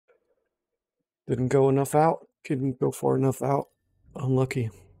Didn't go enough out. Didn't go far enough out. Unlucky.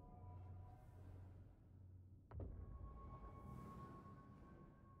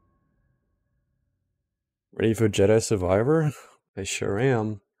 Ready for Jedi Survivor? I sure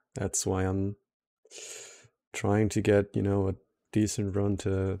am. That's why I'm trying to get, a decent run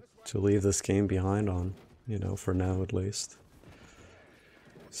to leave this game behind on, for now at least.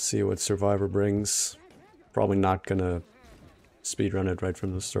 See what Survivor brings. Probably not gonna speedrun it right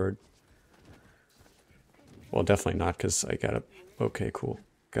from the start. Well, definitely not, because I gotta... Okay, cool.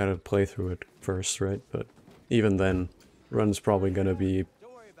 Gotta play through it first, right? But even then, run's probably gonna be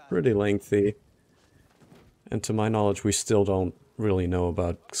pretty lengthy. And to my knowledge, we still don't really know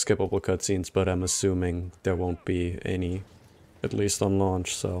about skippable cutscenes, but I'm assuming there won't be any, at least on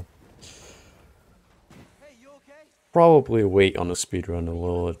launch, so... Probably wait on the speedrun a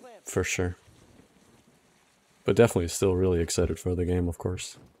little bit, for sure. But definitely still really excited for the game, of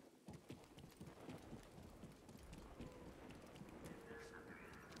course.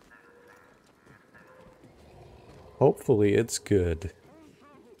 Hopefully it's good.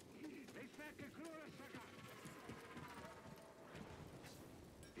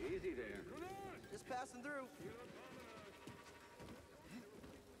 Easy there. Just passing through.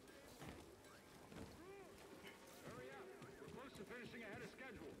 Hurry up. We're close to finishing ahead of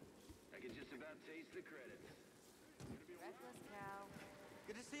schedule. I can just about taste the credits. Reckless cow.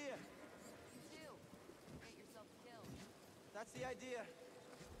 Good to see you. You too. Get yourself killed. That's the idea.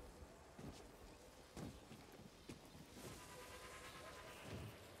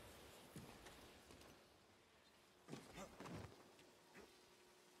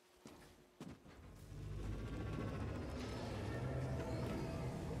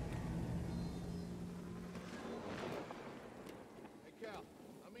 Hey, Cal,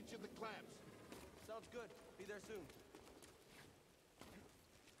 I'll meet you at the clamps. Sounds good. Be there soon.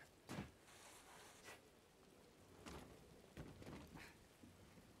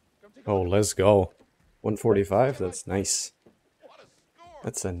 Oh, let's go. 145, that's nice. What a score!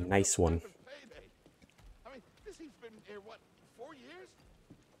 That's a nice one. Payday. I mean, this heat's been here, what, 4 years?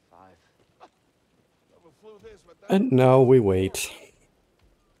 5. Never flew this, but that And now we wait.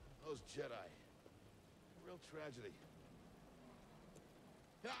 those Jedi. Real tragedy.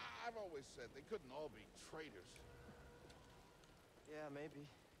 Yeah, I've always said they couldn't all be traitors. Yeah, maybe.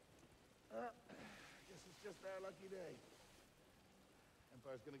 Guess it's just our lucky day.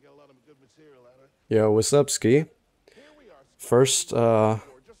 Empire's gonna get a lot of good material out of it. Yo, what's up, Ski? Here we are. First,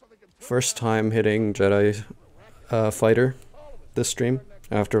 first time hitting Jedi fighter this stream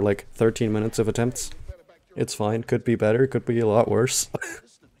after like 13 minutes of attempts. It's fine, could be better, could be a lot worse.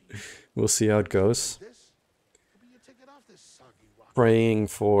 We'll see how it goes. This could be your ticket off this soggy rock. Praying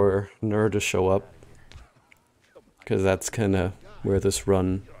for Nerd to show up, because that's kind of where this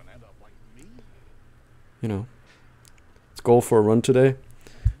run, let's go for a run today.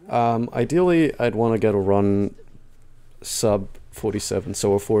 Ideally, I'd want to get a run sub 47,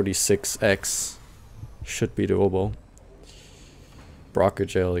 so a 46x should be doable. Broca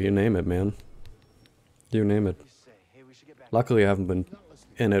jail, you name it, man. You name it. Hey, we should get back. Luckily, I haven't been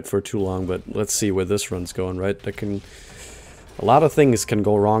in it for too long, but let's see where this run's going, right? A lot of things can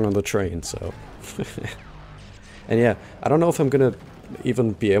go wrong on the train, so... And yeah, I don't know if I'm gonna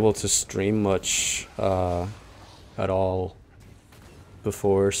even be able to stream much at all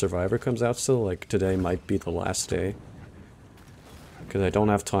before Survivor comes out still. Like, today might be the last day. Because I don't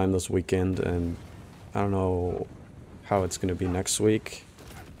have time this weekend, and I don't know how it's gonna be next week.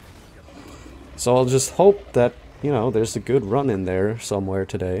 So I'll just hope that, there's a good run in there somewhere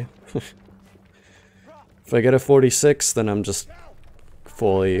today. If I get a 46, then I'm just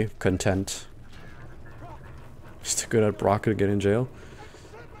fully content. Just good at Brock to get in jail.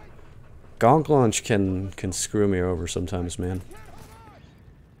 Gonk launch can screw me over sometimes, man.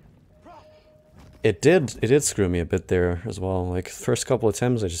 It did screw me a bit there as well. Like, first couple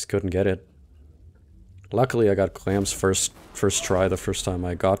attempts I just couldn't get it. Luckily I got clams first try the first time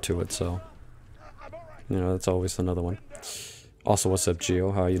I got to it, so that's always another one. Also, what's up,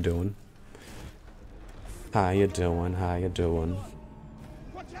 Gio? How you doing? How you doing? How you doing?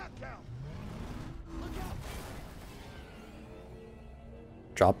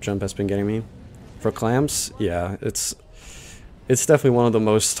 Drop jump has been getting me. For clams, yeah, it's definitely one of the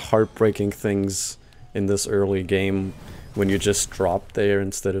most heartbreaking things in this early game when you just drop there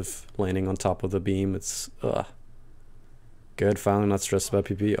instead of landing on top of the beam. It's good. Finally not stressed about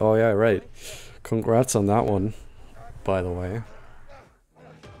PP. Oh yeah, right. Congrats on that one, by the way.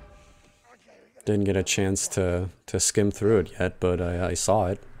 Didn't get a chance to skim through it yet, but I saw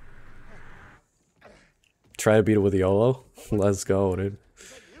it. Try to beat it with YOLO. Let's go, dude.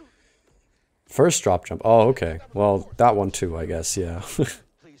 First drop jump. Oh, okay. Well, that one too, I guess. Yeah.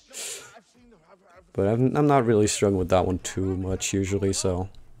 But I'm not really struggling with that one too much usually, so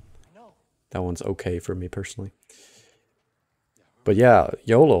that one's okay for me personally. But yeah,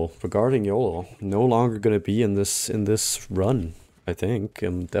 YOLO. Regarding YOLO, no longer gonna be in this run. I think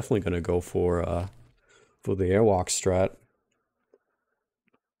I'm definitely gonna go for the airwalk strat.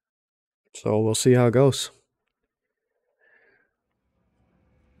 So we'll see how it goes.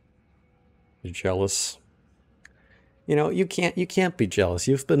 You're jealous. You know, you can't be jealous.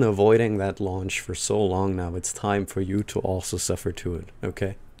 You've been avoiding that launch for so long now. It's time for you to also suffer to it,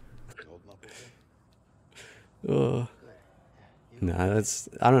 okay? Nah, that's,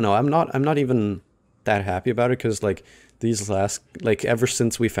 I don't know. I'm not even that happy about it because like these last, like ever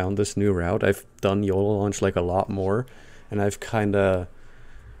since we found this new route, I've done YOLO launch like a lot more, and I've kind of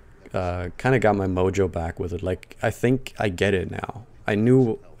got my mojo back with it. Like I think I get it now. I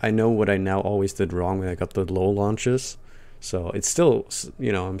know what I now always did wrong when I got the low launches. So it's still,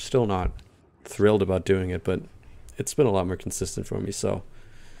 you know, I'm still not thrilled about doing it, but it's been a lot more consistent for me. So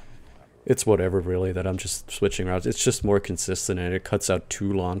it's whatever really that I'm just switching routes. It's just more consistent and it cuts out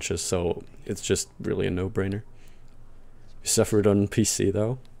 2 launches. So it's just really a no-brainer. You suffered on PC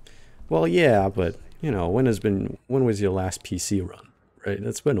though? Well, yeah, but you know, when was your last PC run, right?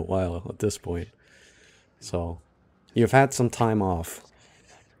 It's been a while at this point. So you've had some time off.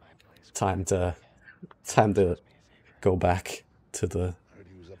 Time to go back to the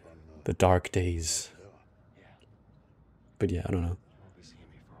dark days. But yeah, I don't know.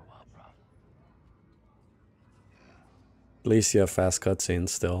 At least you have fast cutscenes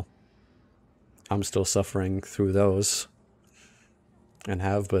still. I'm still suffering through those. And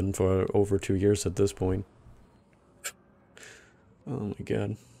have been for over 2 years at this point. Oh my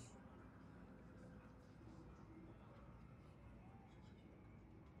god.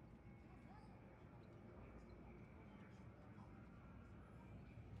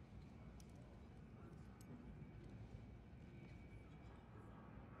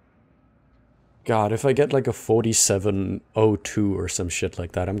 God, if I get like a 4702 or some shit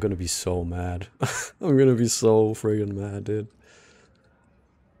like that, I'm gonna be so mad. I'm gonna be so friggin' mad, dude.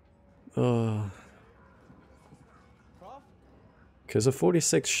 Because a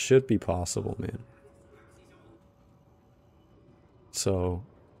 46 should be possible, man. So,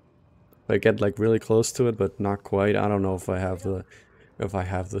 if I get like really close to it, but not quite, I don't know if I have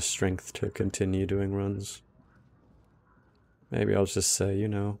the strength to continue doing runs. Maybe I'll just say, you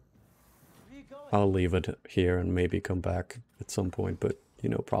know, I'll leave it here and maybe come back at some point, but, you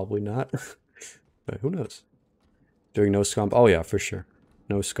know, probably not. But who knows? Doing no scomp? Oh yeah, for sure.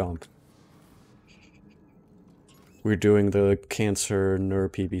 No scomp. We're doing the cancer ner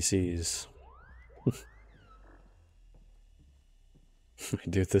PBCs.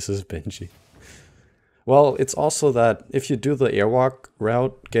 Dude, this is Benji. Well, it's also that if you do the airwalk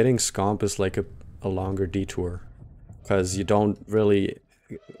route, getting scomp is like a longer detour. Because you don't really,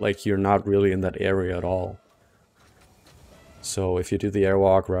 like, you're not really in that area at all. So if you do the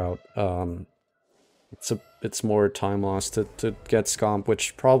airwalk route, it's more time loss to get scomp,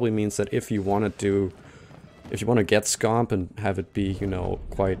 which probably means that if you want to get scomp and have it be, you know,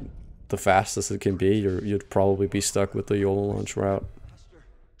 quite the fastest it can be, you'd probably be stuck with the YOLO launch route.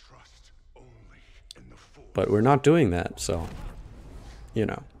 But we're not doing that, so, you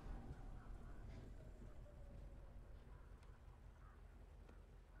know.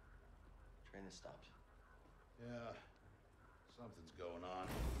 Train has stopped. Yeah, something's going on.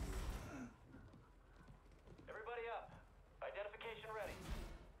 Everybody up. Identification ready.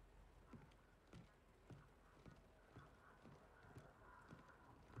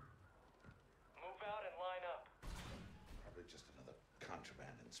 Move out and line up. Probably just another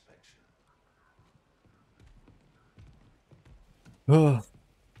contraband inspection.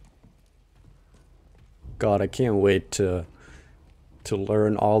 God, I can't wait to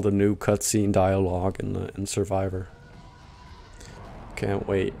learn all the new cutscene dialogue in Survivor. Can't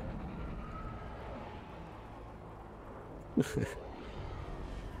wait.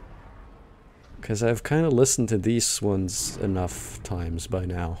 Because I've kind of listened to these ones enough times by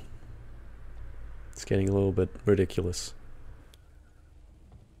now. It's getting a little bit ridiculous.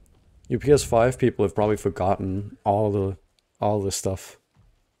 You PS5 people have probably forgotten all the stuff.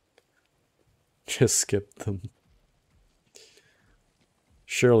 Just skip them.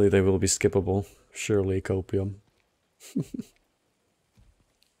 Surely they will be skippable. Surely, Copium.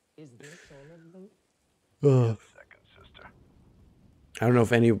 Ugh. I don't know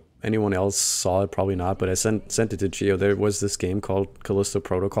if anyone else saw it, probably not, but I sent it to Gio. There was this game called Callisto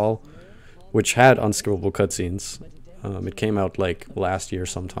Protocol, which had unskippable cutscenes. It came out like last year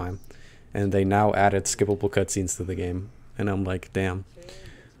sometime, and they now added skippable cutscenes to the game. And I'm like, damn,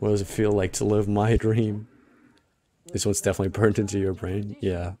 what does it feel like to live my dream? This one's definitely burnt into your brain.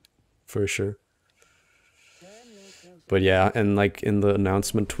 Yeah, for sure. But yeah, and like in the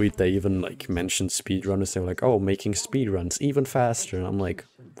announcement tweet, they even like mentioned speedrunners. They were like, oh, making speedruns even faster. And I'm like,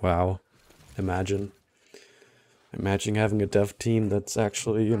 wow, imagine. Imagine having a dev team that's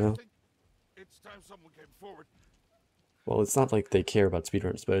actually, you know... It's time someone came forward. Well, it's not like they care about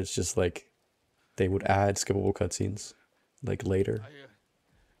speedruns, but it's just like they would add skippable cutscenes, like later.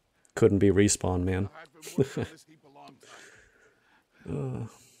 Couldn't be Respawn, man. I've been working on this heap a long time.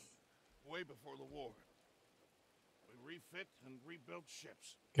 Way before the war. We refit and rebuilt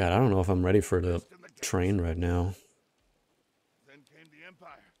ships. God, I don't know if I'm ready for the train right now. Then came the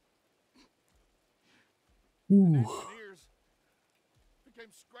Empire. Ooh. Engineers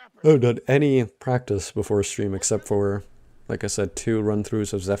became scrappers. I haven't done any practice before stream except for, like I said, 2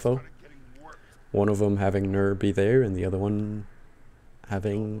 run-throughs of Zepho. Started getting work. One of them having Nur be there, and the other one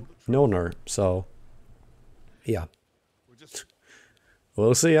having no Nur. So, yeah. We're just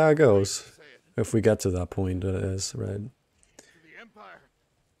We'll see how it goes. say it If we get to that point, it is, right? to the Empire.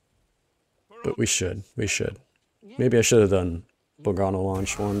 But we should. We should. Maybe I should have done Bogano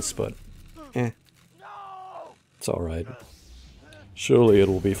launch once, but eh. It's alright. Surely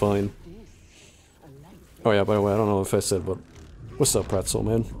it'll be fine. Oh yeah, by the way, I don't know if I said, but what's up, Pretzel,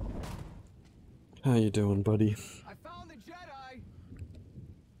 man? How you doing, buddy? I found the Jedi!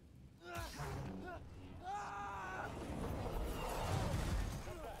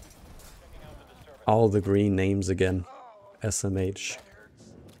 All the green names again. SMH.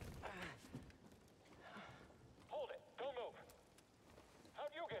 Hold it! Don't move!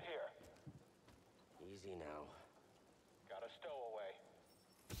 How'd you get here? Easy now. Got a stowaway.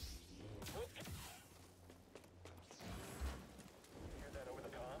 Hear that over the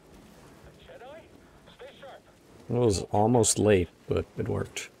comm? A Jedi? Stay sharp. It was almost late, but it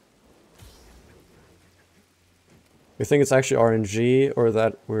worked. You think it's actually RNG, or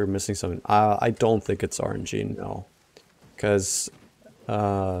that we're missing something? I don't think it's RNG, no. Because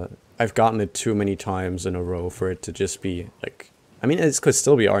I've gotten it too many times in a row for it to just be, like... I mean, it could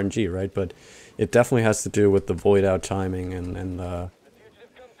still be RNG, right? But it definitely has to do with the void out timing and The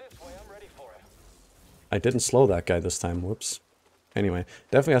fugitive comes this way. I'm ready for him. I didn't slow that guy this time, whoops. Anyway,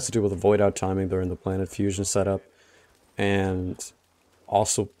 definitely has to do with the void out timing during the planet fusion setup. And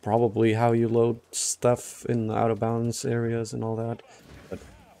also probably how you load stuff in the out of bounds areas and all that. But,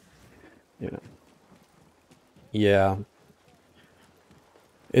 you know. Yeah.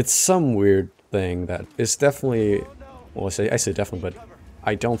 It's some weird thing that is definitely, well, I say definitely, but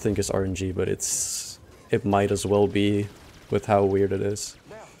I don't think it's RNG, but it might as well be with how weird it is.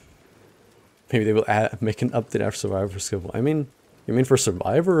 Maybe they will make an update after Survivor Skill. I mean, you mean for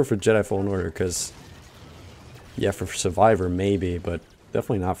Survivor or for Jedi Fallen Order? Because, yeah, for Survivor maybe, but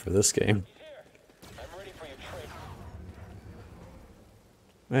definitely not for this game. I'm ready for your trade.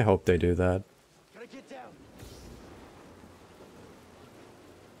 I hope they do that. Gotta get down.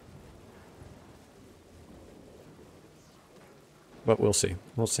 But we'll see.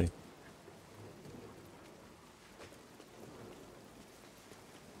 We'll see.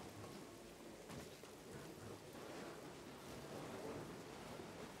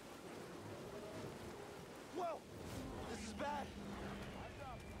 Whoa! This is bad.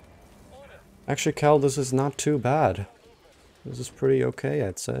 Actually, Cal, this is not too bad. This is pretty okay,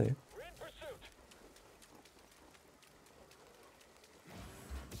 I'd say. We're in pursuit.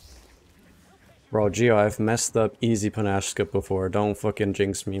 Bro, Gio, I've messed up easy panache skip before. Don't fucking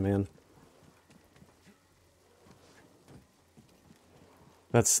jinx me, man.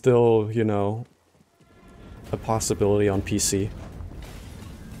 That's still, you know, a possibility on PC.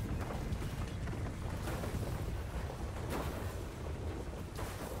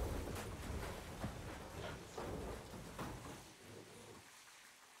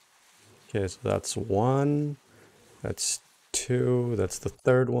 Okay, so that's 1, that's 2, that's the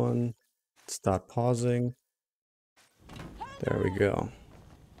third one. Stop pausing. There we go.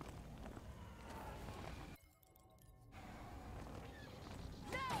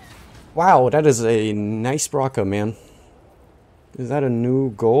 Wow, that is a nice Braca, man. Is that a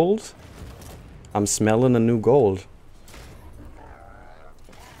new gold? I'm smelling a new gold.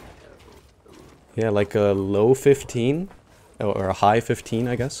 Yeah, like a low 15. Or a high 15,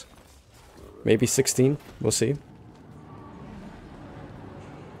 I guess. Maybe 16. We'll see.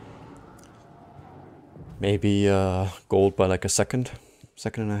 Maybe gold by like a second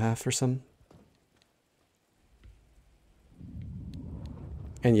and a half or something.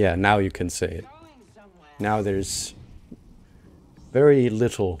 And yeah, now you can say it. Now there's very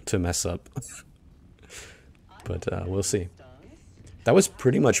little to mess up. But we'll see. That was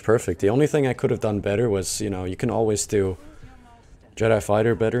pretty much perfect. The only thing I could have done better was, you know, you can always do Jedi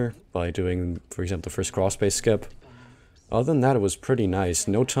Fighter better by doing, for example, the first crossbase skip. Other than that, it was pretty nice.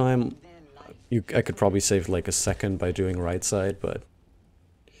 No time. I could probably save like a second by doing right side, but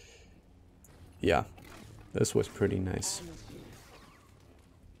yeah, this was pretty nice.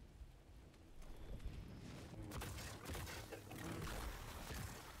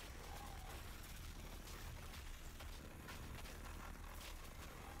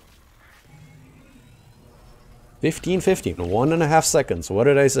 $15, 15, 1.5 seconds. What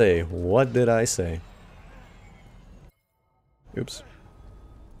did I say? What did I say? Oops.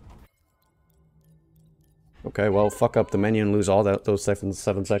 Okay, well, fuck up the menu and lose all those 7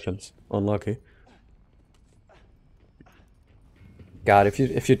 seconds. Unlucky. God,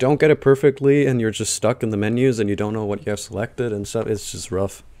 if you don't get it perfectly and you're just stuck in the menus and you don't know what you have selected and stuff, it's just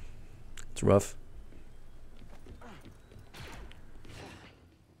rough. It's rough.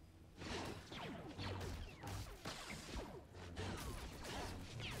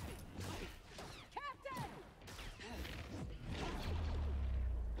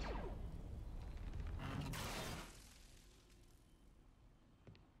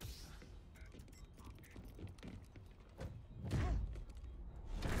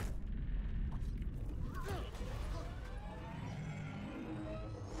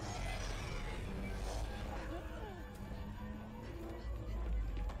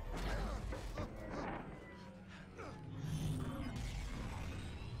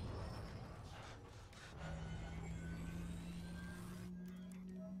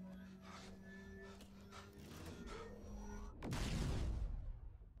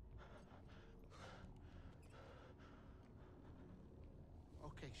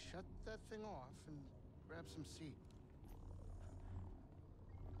 Okay, shut that thing off and grab some seat.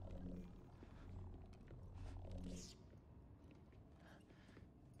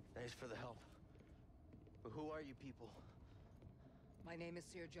 Thanks for the help. But who are you people? My name is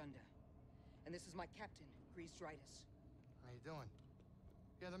Sir Junda, and this is my captain, Grease Dritus. How you doing?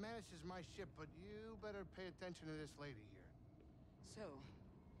 Yeah, the Mantis is my ship, but you better pay attention to this lady here. So,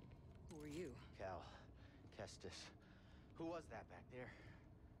 who are you? Cal. Kestis. Who was that back there?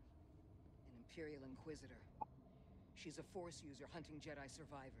 An Imperial Inquisitor. She's a Force user hunting Jedi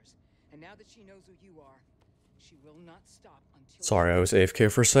survivors. And now that she knows who you are, she will not stop until... Sorry, I was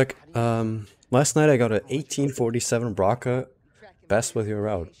AFK for a sec. Last night I got a 1847 Braca. Best with your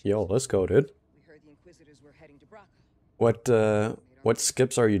route. Yo, let's go, dude. We heard the Inquisitors were heading to Braca. What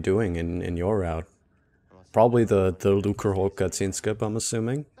skips are you doing in your route? Probably the Lucre Hulk cutscene skip, I'm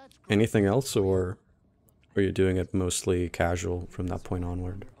assuming. Anything else, or are you doing it mostly casual from that point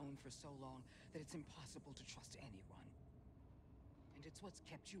onward? Owned for so long that it's impossible to trust anyone. And it's what's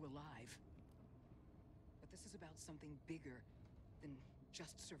kept you alive. But this is about something bigger than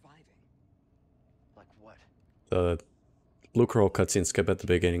just surviving. Like what? The Lucre Hulk cutscene skip at the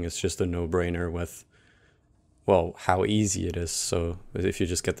beginning is just a no-brainer with, well, how easy it is. So if you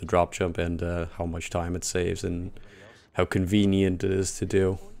just get the drop jump and how much time it saves and how convenient it is to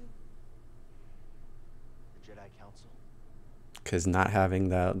do. The Jedi Council? Because not having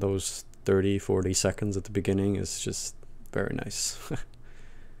those 30-40 seconds at the beginning is just very nice.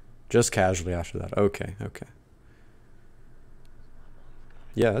 Just casually after that. Okay, okay.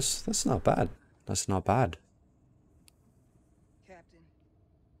 Yeah, that's not bad. That's not bad. Captain,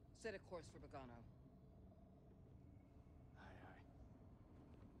 set a course for Bogano. Aye, aye.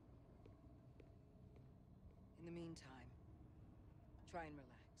 In the meantime, try and relax.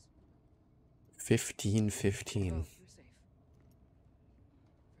 15-15. Oh, you're safe.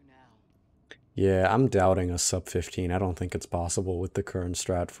 For now. Yeah, I'm doubting a sub 15. I don't think it's possible with the current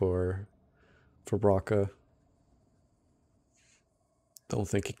strat for Braca. Don't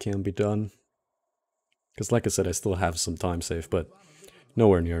think it can be done. Because like I said, I still have some time saved, but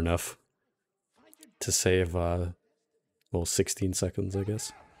nowhere near enough to save, well, 16 seconds, I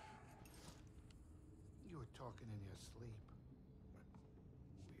guess. You were talking in your sleep.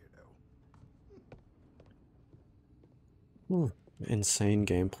 Weirdo. Insane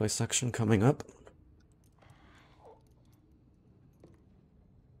gameplay section coming up.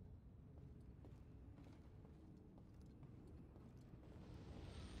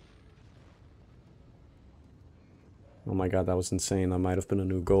 Oh my god, that was insane. That might have been a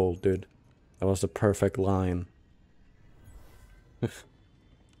new goal, dude. That was the perfect line.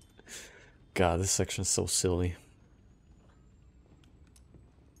 God, this section is so silly.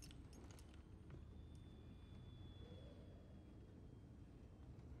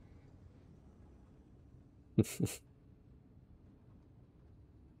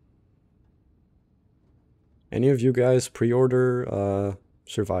 Any of you guys pre-order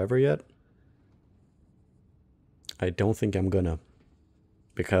Survivor yet? I don't think I'm gonna.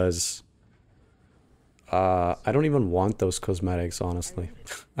 Because I don't even want those cosmetics, honestly.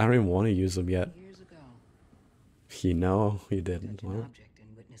 I don't even want to use them yet. Years ago, You know you didn't. touch an Well, object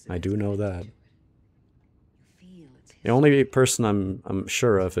and witness I its do know connection that. to it. You feel its The only person I'm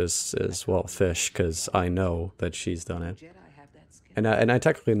sure of is well, Fish, because I know that she's done it. Jedi have that skill. And I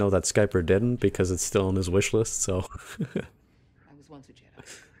technically know that Skyper didn't because it's still on his wish list, so. I was once a Jedi.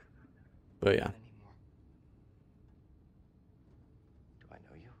 But yeah. Not anymore. Do I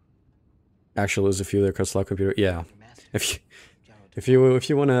know you? Actually, there's a few there because computer. Yeah. Your master, If you General if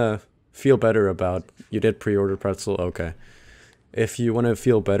you want to feel better about, you did pre-order Pretzel, okay. If you want to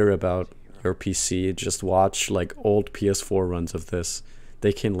feel better about your PC, just watch like old PS4 runs of this.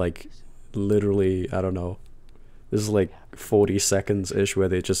 They can like literally, I don't know. This is like 40 seconds ish where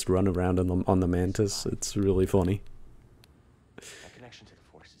they just run around on the Mantis. It's really funny. My connection to the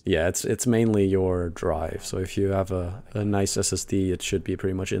Force is Yeah, it's mainly your drive. So if you have a nice SSD, it should be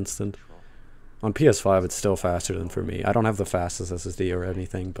pretty much instant. On PS5, it's still faster than for me. I don't have the fastest SSD or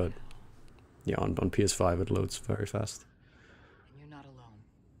anything, but yeah, on PS5 it loads very fast. and you're not alone.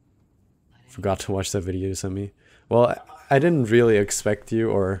 Not Forgot to watch that video you sent me. Well, I didn't really expect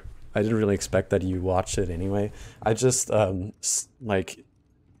you, or I didn't really expect that you watched it anyway. I just, like,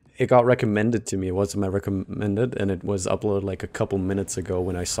 it got recommended to me. It wasn't my recommended, and it was uploaded like a couple minutes ago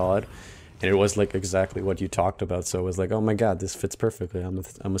when I saw it. And it was like exactly what you talked about, so it was like, oh my god, this fits perfectly. I'm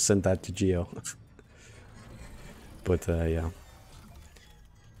gonna send that to Geo. But yeah.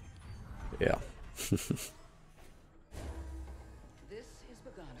 Yeah. This is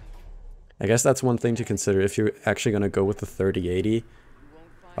Pagano. I guess that's one thing to consider if you're actually gonna go with the 3080.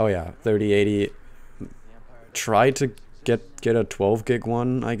 Oh yeah, 3080. Try to get a 12 gig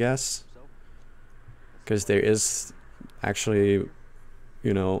one, I guess, because there is actually,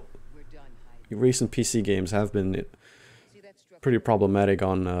 you know, We're done, Hyde. recent PC games have been See that structure? pretty problematic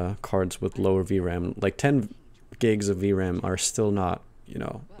on cards with lower VRAM. Like 10 gigs of VRAM are still not, you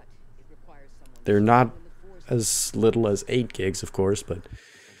know, But it requires someone they're not in the Force as little as 8 gigs, of course, but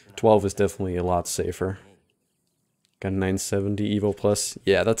 12 is definitely a lot safer. Got 970 Evo Plus.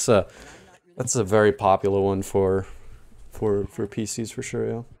 Yeah, that's a very popular one for PCs for sure.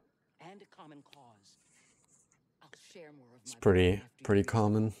 Yeah, and a common cause. I'll share more of it's my pretty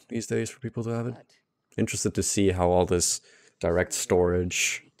common these days for people to have it. But Interested to see how all this direct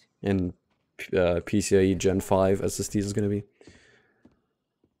storage and PCIe Gen 5 SSDs is going to be.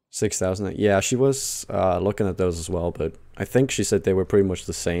 6,000. Yeah, she was looking at those as well, but I think she said they were pretty much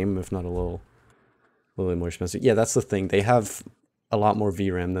the same, if not a little bit more expensive. Yeah, that's the thing. They have a lot more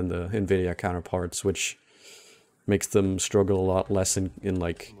VRAM than the NVIDIA counterparts, which makes them struggle a lot less in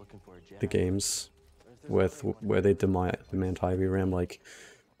like looking for a Jedi. the games with where they demand high VRAM. Like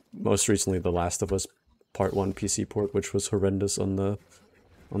most recently, The Last of Us Part 1 PC port, which was horrendous on the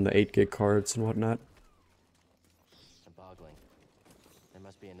 8 gig cards and whatnot. I'm boggling. There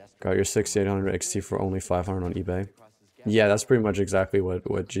must be a nest. Got your 6800 XT for only 500 on eBay. Yeah, that's pretty much exactly what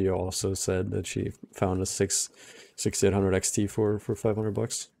Gio also said, that she found a 6800 XT for 500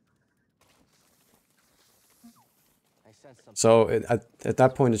 bucks. I sense something. So at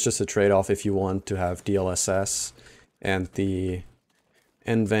that point, it's just a trade-off if you want to have DLSS and the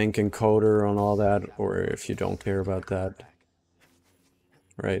NVENC encoder and all that, or if you don't care about that,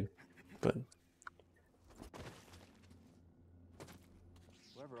 right? But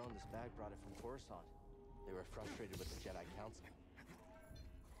Whoever owned this bag brought it from Coruscant. They were frustrated with the Jedi Council.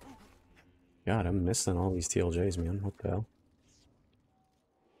 God, I'm missing all these TLJs, man. What the hell?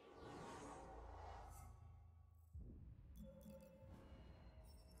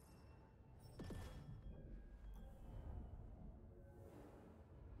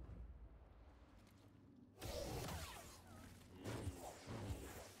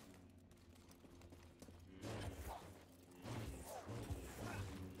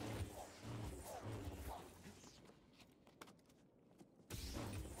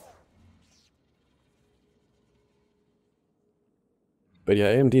 But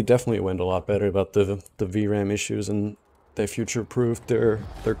yeah, AMD definitely went a lot better about the VRAM issues, and they future-proofed their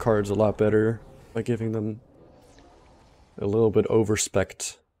cards a lot better by giving them a little bit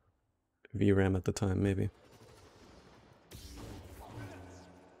over-spec'd VRAM at the time, maybe.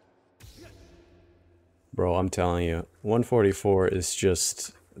 Bro, I'm telling you, 144 is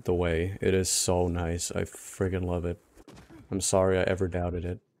just the way. It is so nice. I friggin' love it. I'm sorry I ever doubted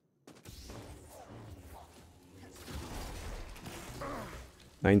it.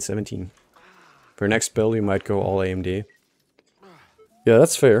 917. For next build, you might go all AMD. Yeah,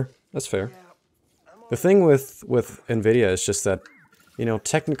 that's fair. That's fair. The thing with Nvidia is just that, you know,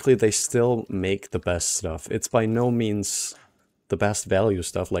 technically they still make the best stuff. It's by no means the best value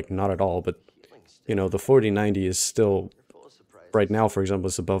stuff, like not at all, but you know, the 4090 is still right now, for example,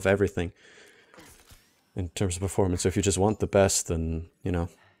 is above everything in terms of performance. So if you just want the best, then, you know.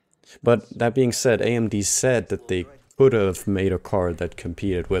 But that being said, AMD said that they could have made a card that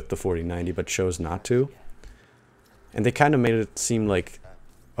competed with the 4090, but chose not to. And they kind of made it seem like,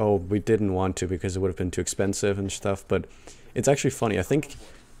 oh, we didn't want to because it would have been too expensive and stuff. But it's actually funny. I think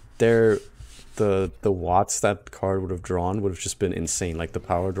the watts that card would have drawn would have just been insane. Like the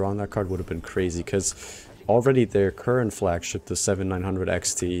power draw on that card would have been crazy, because already their current flagship, the 7900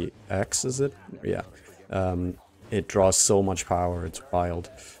 XTX, is it? Yeah. It draws so much power, it's wild.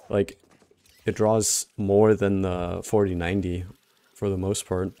 Like, it draws more than the 4090 for the most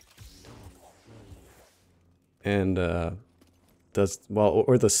part. And does, well,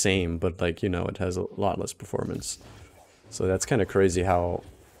 or the same, but like, you know, it has a lot less performance. So that's kind of crazy how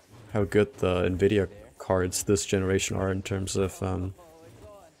good the Nvidia cards this generation are in terms of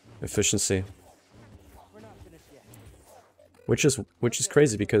efficiency. Which is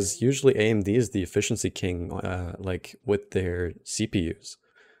crazy, because usually AMD is the efficiency king, like with their CPUs.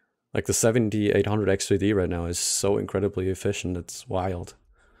 Like the 7800 X3D right now is so incredibly efficient, it's wild.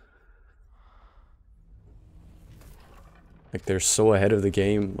 Like they're so ahead of the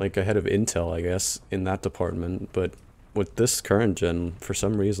game, like ahead of Intel, I guess, in that department. But with this current gen, for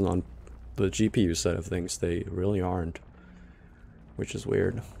some reason on the GPU side of things, they really aren't. Which is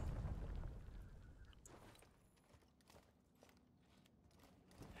weird.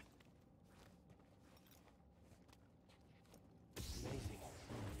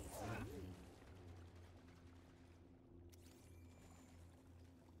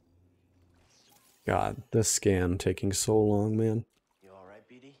 God, this scan taking so long, man. You alright,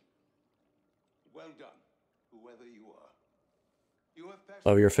 BD? Well done, whoever you are. You have passed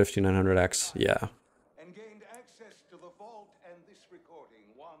Oh, your 5900X, yeah. and gained access to the vault and this recording,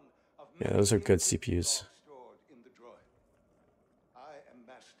 one of Yeah, those are many good encrypted CPUs. logs stored in the droid. I am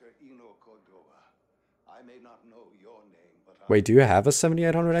Master Eno Cordova. I may not know your name, but Wait, do you have a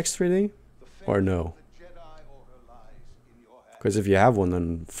 7800 X3D? Or no? the Jedi order lies in your hands. Because if you have one,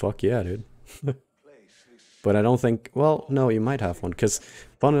 then fuck yeah, dude. Place this But I don't think, well, no, you might have one, because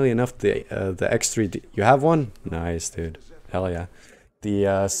funnily enough, the X3D, you have one? Nice, dude. Hell yeah.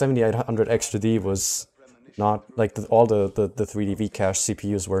 The 7800 X3D was not, like, all the 3D Vcache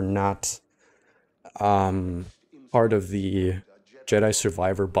CPUs were not part of the Jedi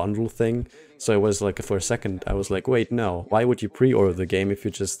Survivor bundle thing. So it was like, for a second, I was like, wait, no, why would you pre-order the game if you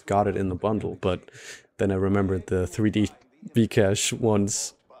just got it in the bundle? But then I remembered the 3D Vcache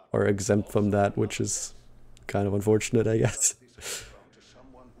ones are exempt from that, which is kind of unfortunate, I guess. to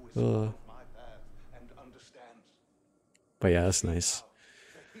someone who is on my path and understands. But yeah, that's nice.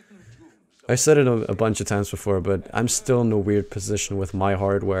 I said it a bunch of times before, but I'm still in a weird position with my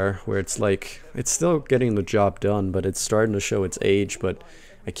hardware, where it's like, it's still getting the job done, but it's starting to show its age, but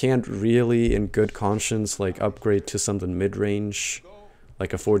I can't really, in good conscience, like, upgrade to something mid-range,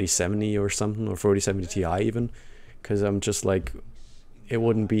 like a 4070 or something, or 4070 Ti even, because I'm just like, it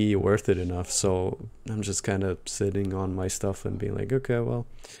wouldn't be worth it enough, so I'm just kind of sitting on my stuff and being like, okay, well,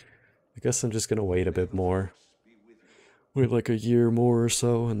 I guess I'm just gonna wait a bit more. Wait like a year more or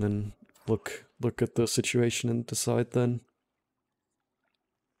so, and then look at the situation and decide then.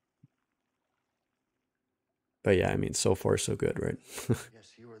 But yeah, I mean, so far so good, right?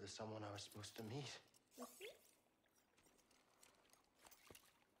 Guess you were the someone I was supposed to meet.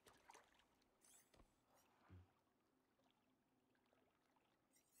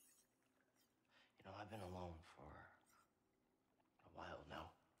 You know, I've been alone for a while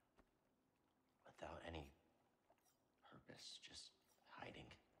now. Without any purpose, just hiding.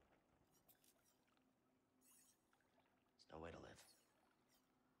 There's no way to live.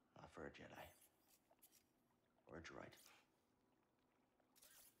 Not for a Jedi. Or a droid.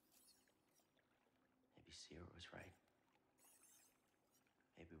 Maybe Seer was right.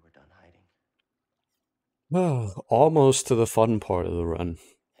 Maybe we're done hiding. Oh, almost to the fun part of the run.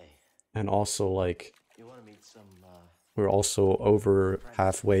 Hey, And also, like, you want to meet some, we're also over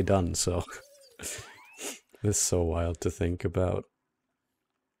halfway done, so it's so wild to think about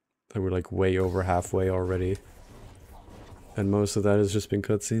that we're like way over halfway already, and most of that has just been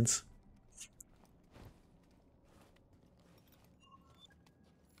cutscenes.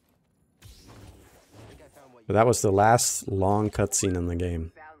 But that was the last long cutscene in the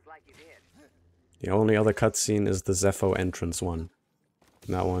game. The only other cutscene is the Zepho entrance one.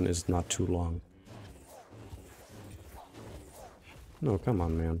 And that one is not too long. No, come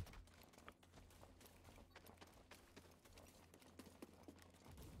on, man.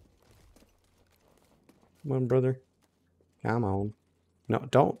 Come on, brother. Come on. No,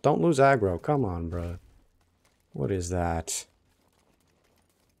 don't lose aggro. Come on, bro. What is that?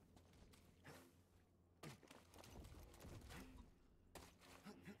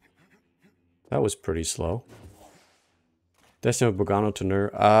 That was pretty slow. Destiny of Bogano to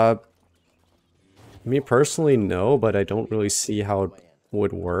Nur. Me personally, no, but I don't really see how it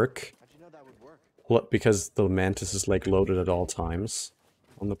would work. How'd you know that would work? Because the Mantis is like loaded at all times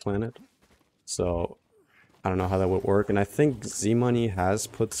on the planet. So I don't know how that would work. And I think Z-Money has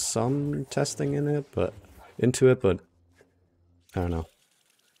put some testing in it, but I don't know.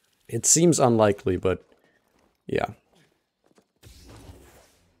 It seems unlikely, but yeah.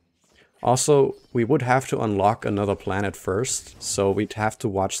 Also, we would have to unlock another planet first, so we'd have to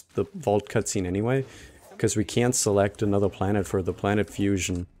watch the Vault cutscene anyway, because we can't select another planet for the planet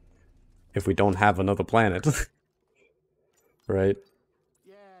fusion if we don't have another planet. Right?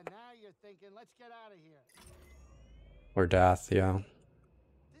 Yeah, now you're thinking, let's get out of here. Or Dath, yeah.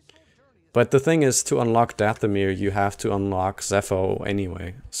 But the thing is, to unlock Dathomir, you have to unlock Zepho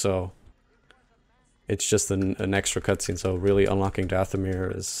anyway, so it's just an extra cutscene, so really unlocking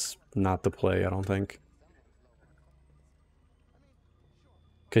Dathomir is not the play, I don't think.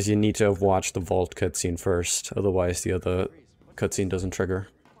 Because you need to have watched the Vault cutscene first, otherwise the other cutscene doesn't trigger.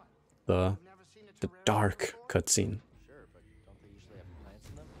 The dark cutscene Sure, but don't they usually have plants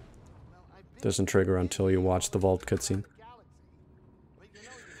in them? doesn't trigger until you watch the Vault cutscene.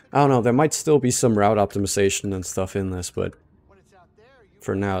 I don't know, there might still be some route optimization and stuff in this, but When it's out there, you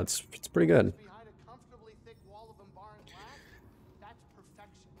for now it's pretty good. behind a comfortably thick wall of embarring glass. That's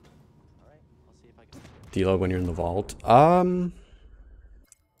perfection. Alright, I'll see if I can. Deload when you're in the vault.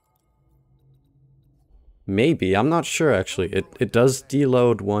 Maybe, I'm not sure actually. It does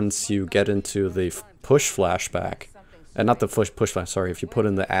deload once you get into the push flashback. And not the push flash, sorry, if you put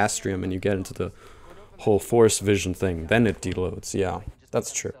in the Astrium and you get into the whole force vision thing, then it deloads, yeah.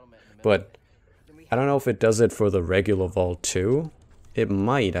 That's true. But I don't know if it does it for the regular vault too. It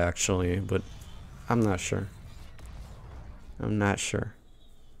might actually, but I'm not sure. I'm not sure.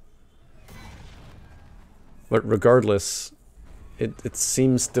 But regardless, it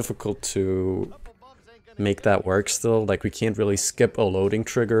seems difficult to make that work still. Like, we can't really skip a loading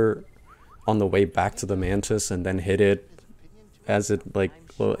trigger on the way back to the Mantis and then hit it as it, like,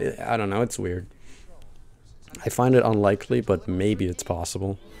 well, I don't know, it's weird. I find it unlikely, but maybe it's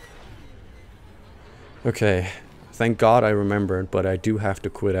possible. Okay, thank God I remembered, but I do have to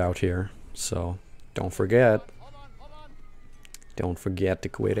quit out here, so don't forget. Don't forget to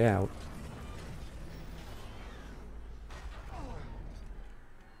quit out.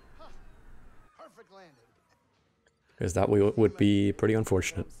 Perfect landing. Because that would be pretty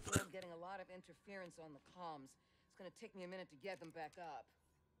unfortunate. Still getting a lot of interference on the comms. It's gonna take me a minute to get them back up.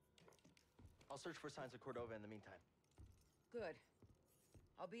 I'll search for signs of Cordova in the meantime. Good.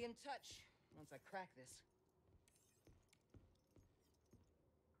 I'll be in touch once I crack this.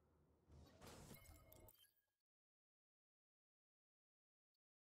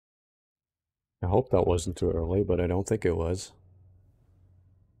 I hope that wasn't too early, but I don't think it was.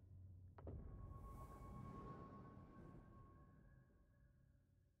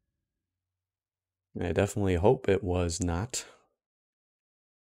 I definitely hope it was not.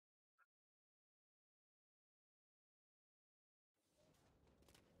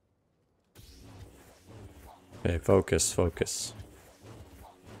 Okay, focus, focus.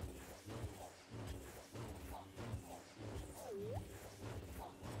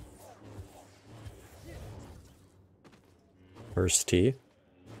 First T.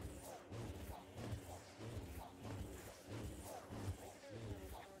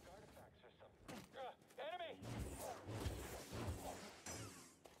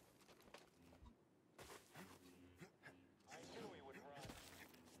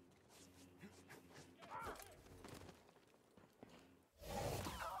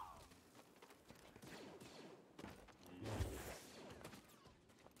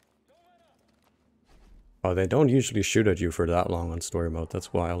 Oh, they don't usually shoot at you for that long on story mode.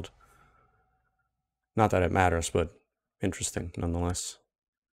 That's wild. Not that it matters, but interesting nonetheless.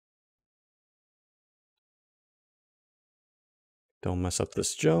 Don't mess up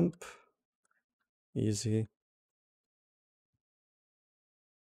this jump. Easy.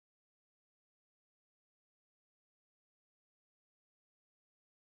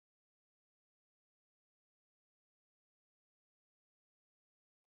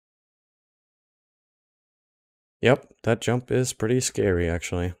 Yep, that jump is pretty scary,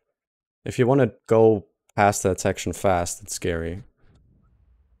 actually. If you want to go past that section fast, it's scary.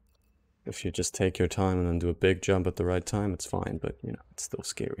 If you just take your time and then do a big jump at the right time, it's fine, but, you know, it's still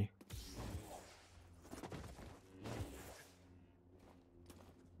scary.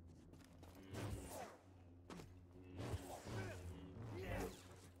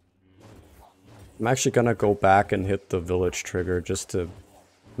 I'm actually gonna go back and hit the village trigger just to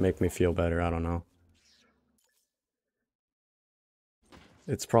make me feel better, I don't know.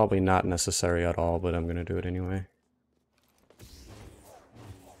 It's probably not necessary at all, but I'm gonna do it anyway.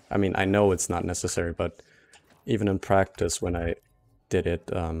 I mean, I know it's not necessary, but even in practice when I did it,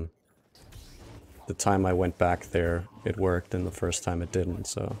 the time I went back there, it worked, and the first time it didn't,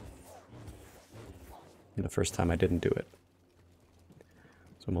 so... And the first time I didn't do it.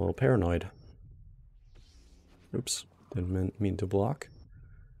 So I'm a little paranoid. Oops, didn't mean to block.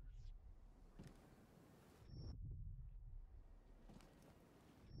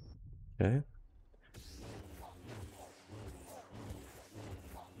 Okay.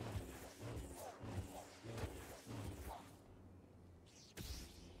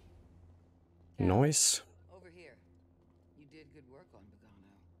 Noise. Over here. You did good work on Pagano.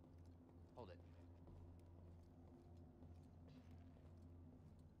 Hold it.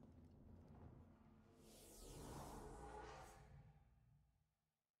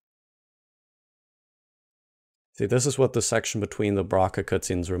 See, this is what the section between the Braca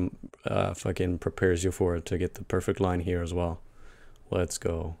cutscenes fucking prepares you for, to get the perfect line here as well. Let's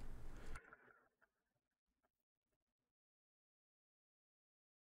go.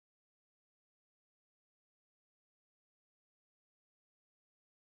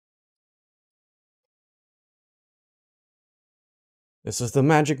 This is the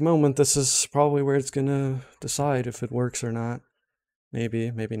magic moment. This is probably where it's gonna decide if it works or not.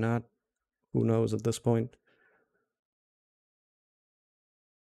 Maybe, maybe not. Who knows at this point?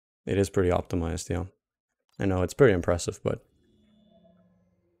 It is pretty optimized, yeah. I know, it's pretty impressive, but...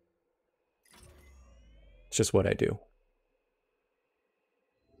 it's just what I do.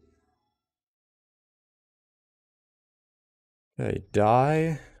 Okay,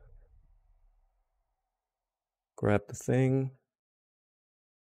 die. Grab the thing.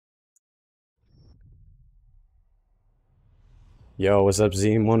 Yo, what's up,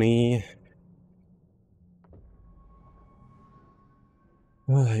 Z Money?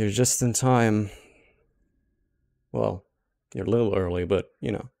 Oh, you're just in time. Well, you're a little early, but,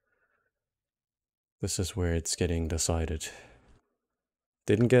 you know. This is where it's getting decided.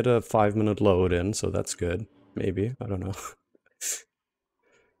 Didn't get a 5-minute load in, so that's good. Maybe, I don't know.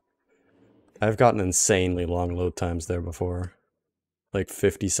 I've gotten insanely long load times there before. Like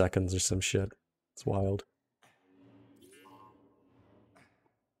 50 seconds or some shit. It's wild.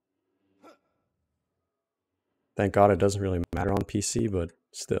 Thank God it doesn't really matter on PC, but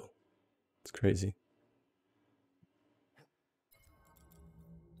still. It's crazy.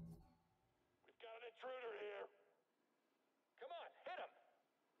 We've got an intruder here. Come on, hit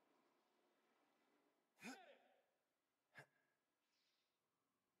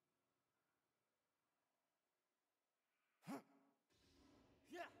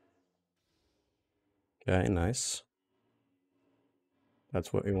him. Okay, nice.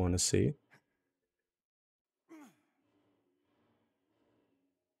 That's what we want to see.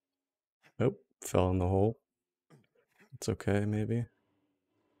 Oh, fell in the hole. It's okay, maybe.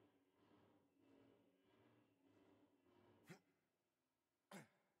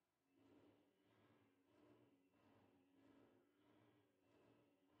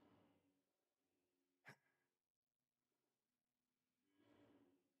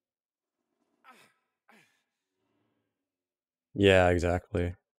 Yeah,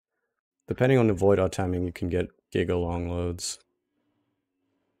 exactly. Depending on the void out timing, you can get giga long loads.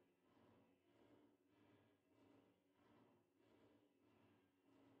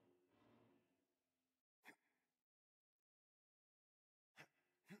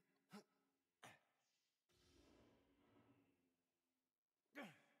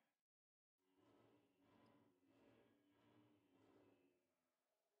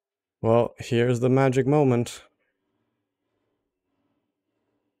 Well, here's the magic moment.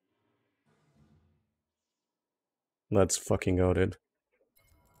 Let's fucking go, dude.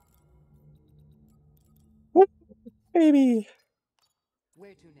 Whoop, baby!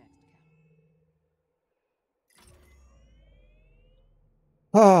 Where to next,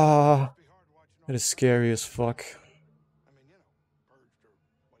 Cal? Ah, Be hard watching all that is scary as fuck. I mean, purged or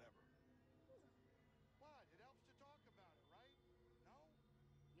whatever. What? It helps to talk about it, right? No?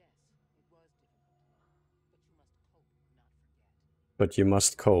 Yes, it was difficult. But But you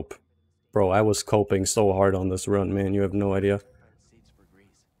must cope, not forget. you must cope. Bro, I was coping so hard on this run, man, you have no idea. Seats for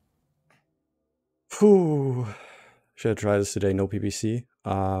Greece. Whew. Should I try this today? No PPC?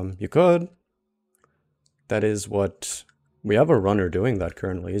 You could. That is what... We have a runner doing that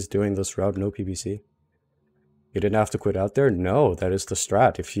currently. He's doing this route, no PPC. You didn't have to quit out there? No, that is the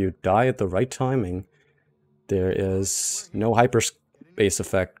strat. If you die at the right timing, there is no base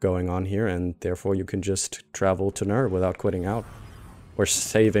effect going on here, and therefore you can just travel to Ner without quitting out. Or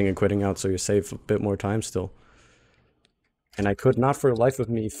saving and quitting out, so you save a bit more time still. And I could not for the life of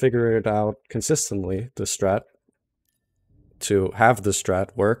me figure it out consistently, the strat, to have the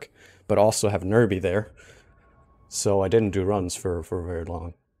strat work, but also have Nerby there. So I didn't do runs for very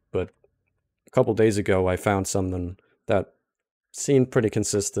long. But a couple days ago I found something that seemed pretty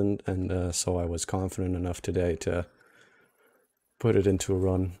consistent, and so I was confident enough today to put it into a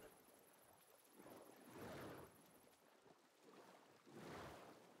run.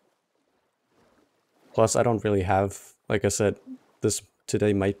 Plus, I don't really have, like I said, this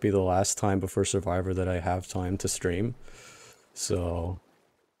today might be the last time before Survivor that I have time to stream. So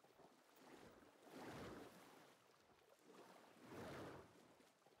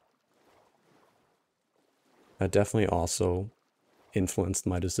that definitely also influenced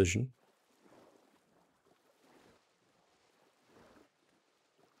my decision.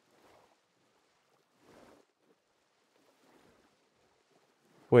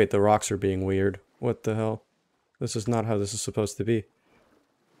 Wait, the rocks are being weird. What the hell? This is not how this is supposed to be.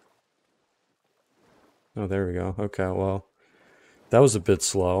 Oh, there we go. Okay, well, that was a bit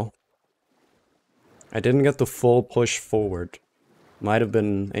slow. I didn't get the full push forward. Might have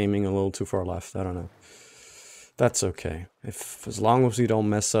been aiming a little too far left. I don't know. That's okay. As long as we don't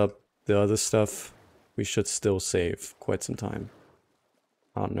mess up the other stuff, we should still save quite some time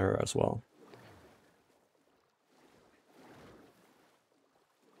on Ner as well.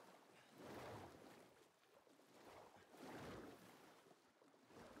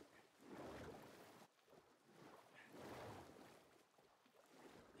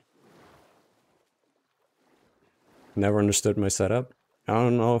 Never understood my setup. I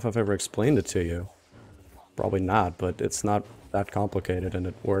don't know if I've ever explained it to you. Probably not, but it's not that complicated and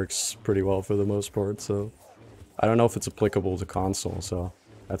it works pretty well for the most part, so... I don't know if it's applicable to console, so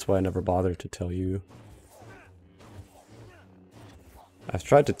that's why I never bothered to tell you. I've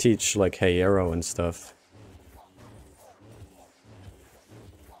tried to teach, like, Hey Arrow and stuff.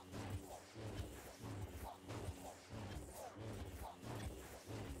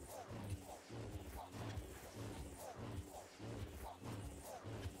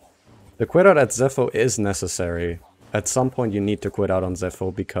 The quit out at Zepho is necessary. At some point you need to quit out on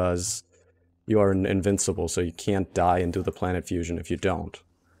Zepho because you are invincible, so you can't die and do the planet fusion if you don't.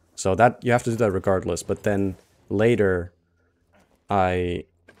 So that you have to do that regardless, but then later I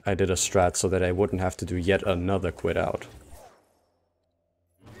did a strat so that I wouldn't have to do yet another quit out.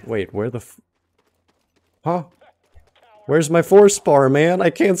 Wait, where the Huh? Where's my force bar, man? I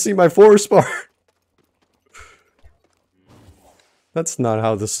can't see my force bar! That's not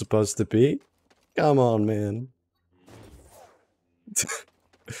how this is supposed to be. Come on, man.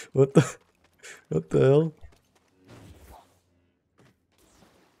 What the hell?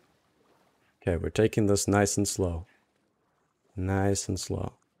 Okay, we're taking this nice and slow. Nice and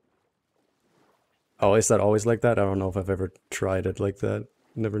slow. Oh, is that always like that? I don't know if I've ever tried it like that.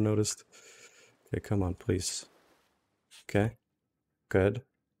 Never noticed. Okay, come on, please. Okay. Good.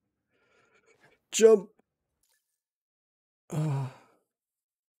 Jump!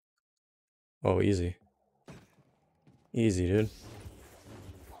 Oh, easy. Easy, dude.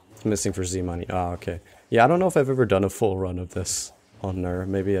 It's missing for Z money. Ah, okay. Yeah, I don't know if I've ever done a full run of this on Ner.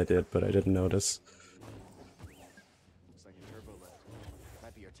 Maybe I did, but I didn't notice. Looks like a turbo lift.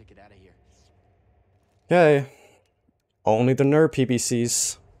 Might be our ticket out of here. Okay. Only the Ner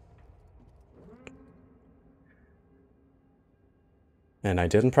PBCs. And I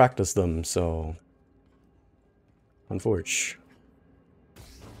didn't practice them, so... Unfortunate.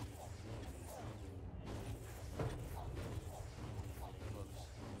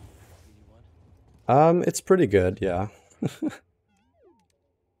 It's pretty good, yeah. Get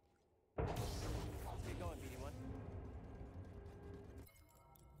going, BD1.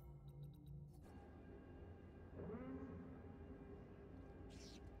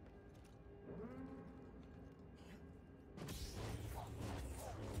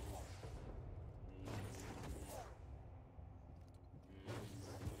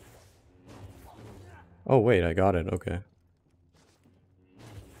 Oh wait, I got it, okay. Can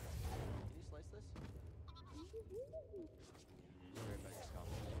you slice this? Sorry about your scalp.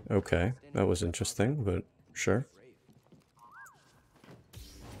 Okay, that was interesting, but sure.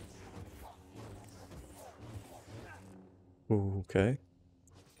 Okay.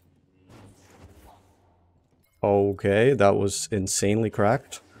 Okay, that was insanely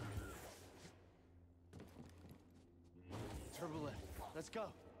cracked. Turbo lift. Let's go.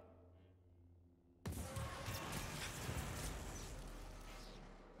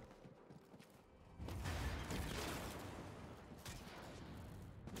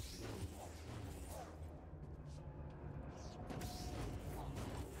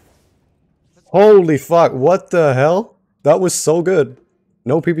 Holy fuck, what the hell? That was so good.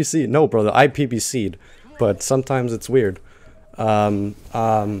 No PPC. No, brother, I PPC'd. But sometimes it's weird. What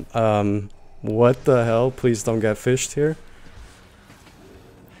the hell? Please don't get fished here.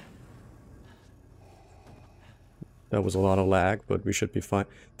 That was a lot of lag, but we should be fine.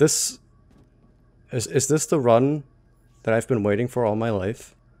 This... Is this the run that I've been waiting for all my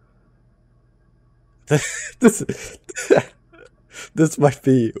life? this... This might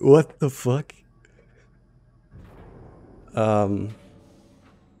be... What the fuck? I think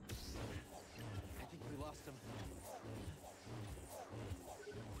we lost him.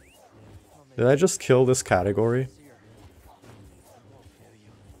 Did I just kill this category?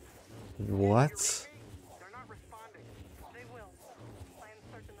 What? They're not responding. They will. Plan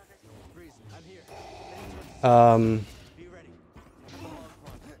search another. Breeze, I'm here. Be ready.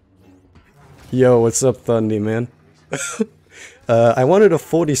 Yo, what's up, Thundy, man? I wanted a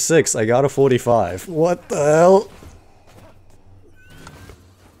 46, I got a 45. What the hell?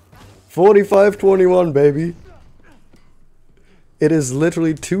 45-21, baby. It is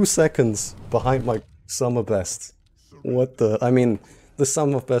literally 2 seconds behind my sum of best. What the... I mean, the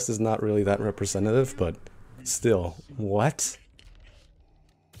sum of best is not really that representative, but still. What?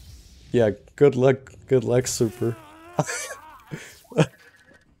 Yeah, good luck, Super.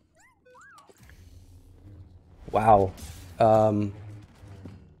 Wow.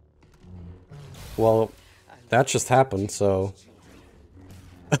 Well, that just happened, so...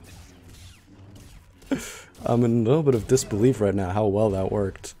 I'm in a little bit of disbelief right now how well that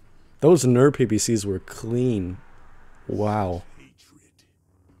worked. Those nerd PPCs were clean. Wow. Hatred.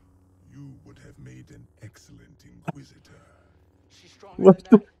 You would have made an excellent inquisitor. She's stronger What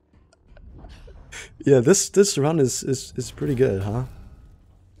than that. Yeah, this run is pretty good, huh?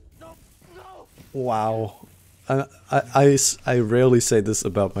 No, no. Wow. I rarely say this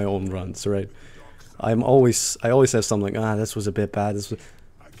about my own runs, right? I always have something like, this was a bit bad. This was...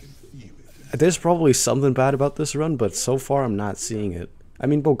 I can feel it. There's probably something bad about this run, but so far I'm not seeing it. I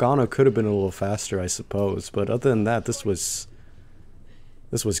mean, Bogano could have been a little faster, I suppose, but other than that, this was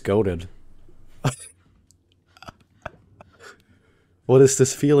goated. What is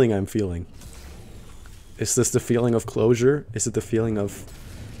this feeling I'm feeling? Is this the feeling of closure? Is it the feeling of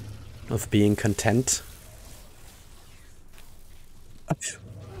being content?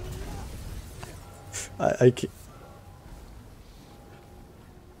 I can't...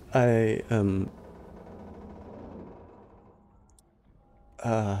 I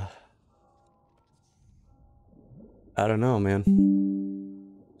don't know, man.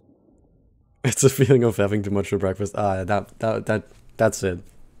 It's a feeling of having too much for breakfast. That's it.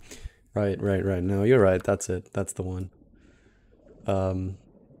 Right. No, you're right. That's it. That's the one.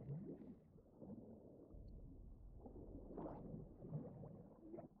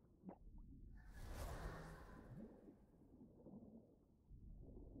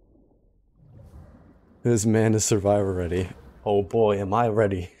 This man is survivor ready. Oh boy, am I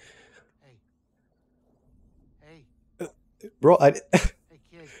ready. Hey, Bro, hey, kid.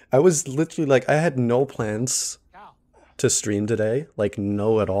 I was literally like, I had no plans Cal. to stream today. Like,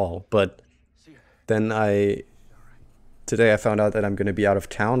 no at all. But See ya. then today I found out that I'm going to be out of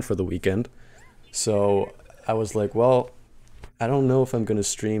town for the weekend. So I was like, well, I don't know if I'm going to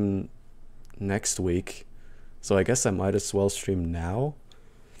stream next week. So I guess I might as well stream now.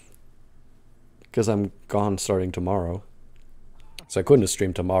 Because I'm gone starting tomorrow. So I couldn't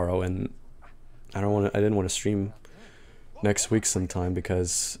stream tomorrow, and I didn't want to stream next week sometime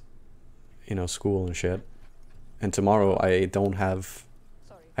because, you know, school and shit. And tomorrow I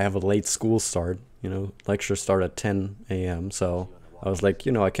have a late school start, you know, lectures start at 10 a.m. So I was like,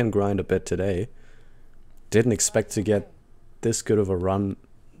 you know, I can grind a bit today. Didn't expect to get this good of a run,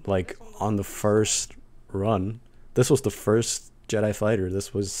 like, on the first run. This was the first Jedi fighter.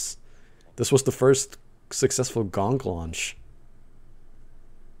 This was the first successful gonk launch.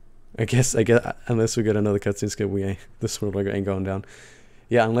 I guess unless we get another cutscene skip, this world ain't going down.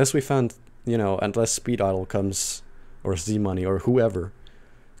 Yeah, unless we found, you know, unless Speed Idol comes, or Z Money, or whoever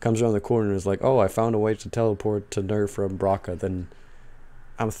comes around the corner and is like, oh, I found a way to teleport to Nerf from Braca, then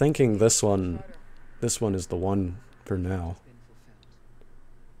I'm thinking this one is the one for now.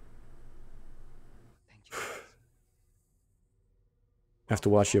 I have to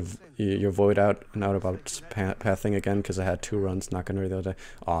watch your Void out and out about pathing again because I had 2 runs, not gonna read the other day.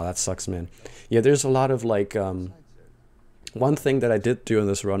 Oh, that sucks, man. Yeah, there's a lot of like one thing that I did do in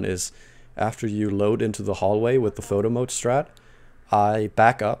this run is after you load into the hallway with the photo mode strat, I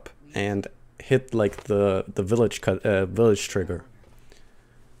back up and hit like the village trigger.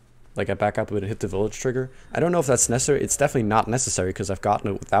 Like I back up and hit the village trigger. I don't know if that's necessary. It's definitely not necessary because I've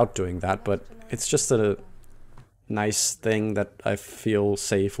gotten it without doing that, but it's just a nice thing that I feel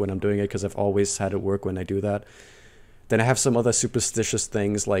safe when I'm doing it because I've always had it work when I do that. Then I have some other superstitious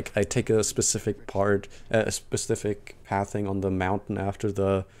things, like I take a specific part, a specific pathing on the mountain after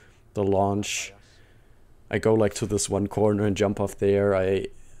the launch. I go like to this one corner and jump off there. I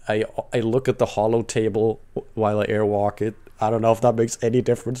look at the hollow table while I airwalk it. I don't know if that makes any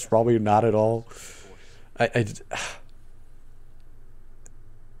difference. Probably not at all. I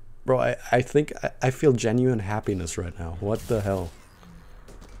bro, I think I feel genuine happiness right now. What the hell?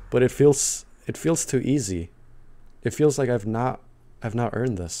 But it feels too easy. It feels like I've not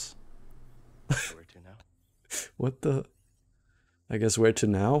earned this. Where to now? What the? I guess where to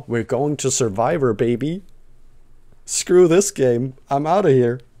now? We're going to Survivor, baby. Screw this game. I'm out of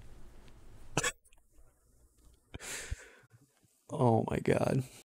here. Oh my god.